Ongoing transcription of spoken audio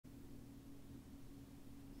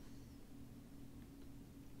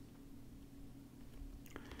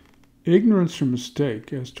Ignorance or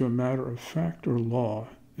mistake as to a matter of fact or law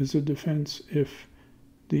is a defense if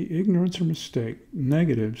the ignorance or mistake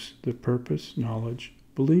negatives the purpose, knowledge,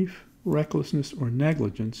 belief, recklessness, or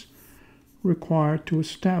negligence required to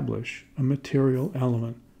establish a material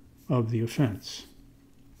element of the offense.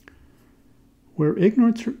 Where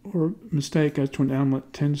ignorance or mistake as to an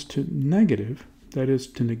element tends to negative, that is,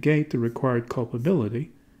 to negate the required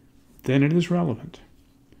culpability, then it is relevant.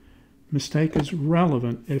 Mistake is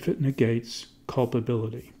relevant if it negates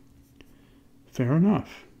culpability. Fair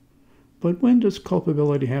enough. But when does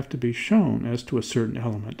culpability have to be shown as to a certain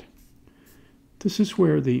element? This is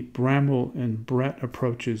where the Bramwell and Brett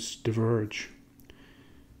approaches diverge.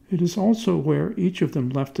 It is also where each of them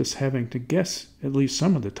left us having to guess at least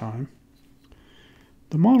some of the time.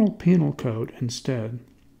 The Model Penal Code, instead,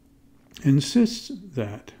 insists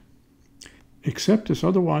that, except as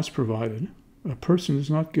otherwise provided, a person is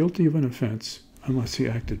not guilty of an offense unless he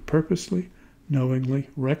acted purposely, knowingly,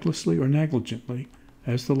 recklessly, or negligently,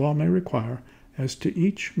 as the law may require, as to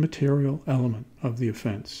each material element of the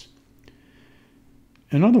offense.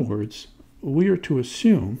 In other words, we are to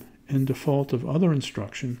assume, in default of other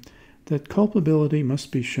instruction, that culpability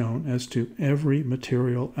must be shown as to every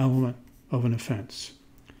material element of an offense.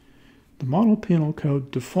 The Model Penal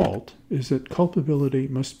Code default is that culpability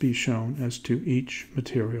must be shown as to each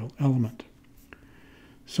material element.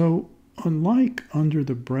 So, unlike under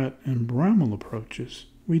the Brett and Bramwell approaches,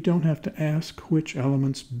 we don't have to ask which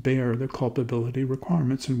elements bear the culpability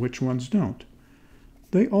requirements and which ones don't.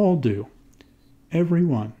 They all do. Every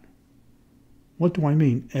one. What do I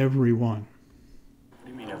mean, every one? What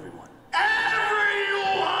do you mean, everyone?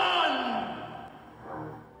 Everyone!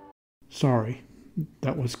 Sorry,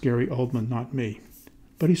 that was Gary Oldman, not me.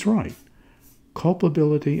 But he's right.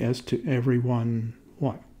 Culpability as to everyone,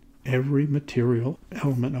 what? Every material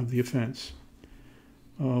element of the offense.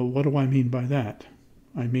 What do I mean by that?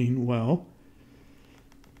 I mean, well,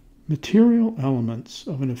 material elements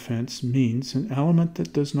of an offense means an element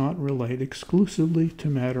that does not relate exclusively to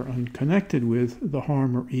matter unconnected with the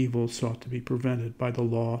harm or evil sought to be prevented by the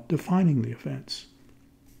law defining the offense.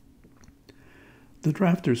 The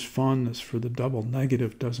drafter's fondness for the double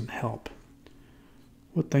negative doesn't help.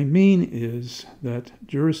 What they mean is that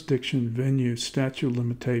jurisdiction, venue, statute of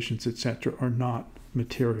limitations, etc. are not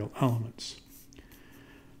material elements.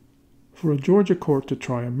 For a Georgia court to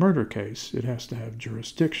try a murder case, it has to have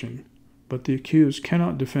jurisdiction, but the accused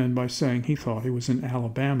cannot defend by saying he thought he was in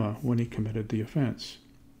Alabama when he committed the offense.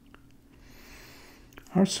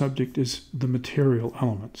 Our subject is the material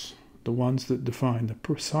elements, the ones that define the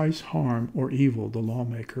precise harm or evil the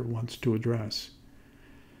lawmaker wants to address.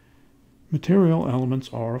 Material elements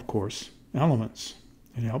are, of course, elements.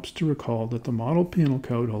 It helps to recall that the Model Penal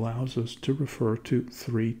Code allows us to refer to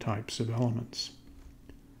three types of elements.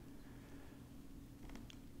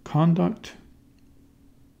 Conduct,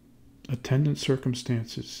 attendant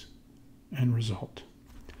circumstances, and result.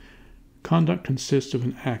 Conduct consists of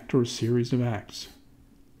an act or a series of acts.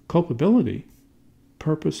 Culpability,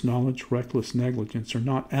 purpose, knowledge, reckless, negligence are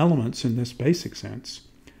not elements in this basic sense,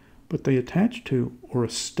 but they attach to or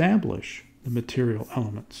establish the material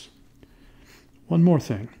elements. One more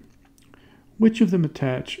thing. Which of them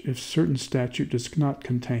attach if certain statute does not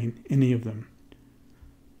contain any of them?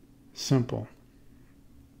 Simple.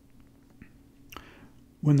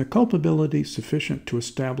 When the culpability sufficient to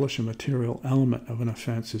establish a material element of an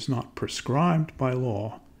offense is not prescribed by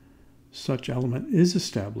law, such element is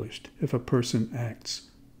established if a person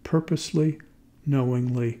acts purposely,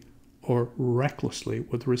 knowingly, or recklessly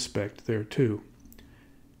with respect thereto.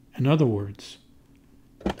 In other words,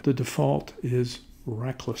 the default is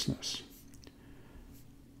recklessness.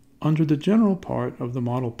 Under the general part of the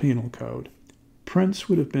Model Penal Code, Prince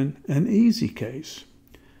would have been an easy case.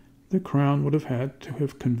 The Crown would have had to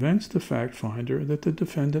have convinced the fact finder that the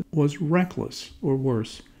defendant was reckless, or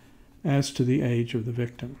worse, as to the age of the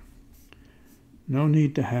victim. No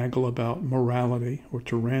need to haggle about morality or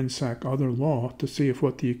to ransack other law to see if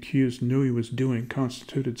what the accused knew he was doing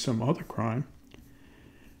constituted some other crime.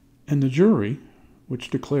 And the jury, which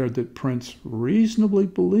declared that Prince reasonably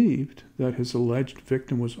believed that his alleged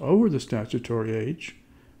victim was over the statutory age,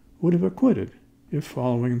 would have acquitted if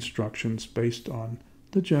following instructions based on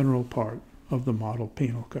the general part of the Model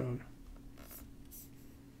Penal Code.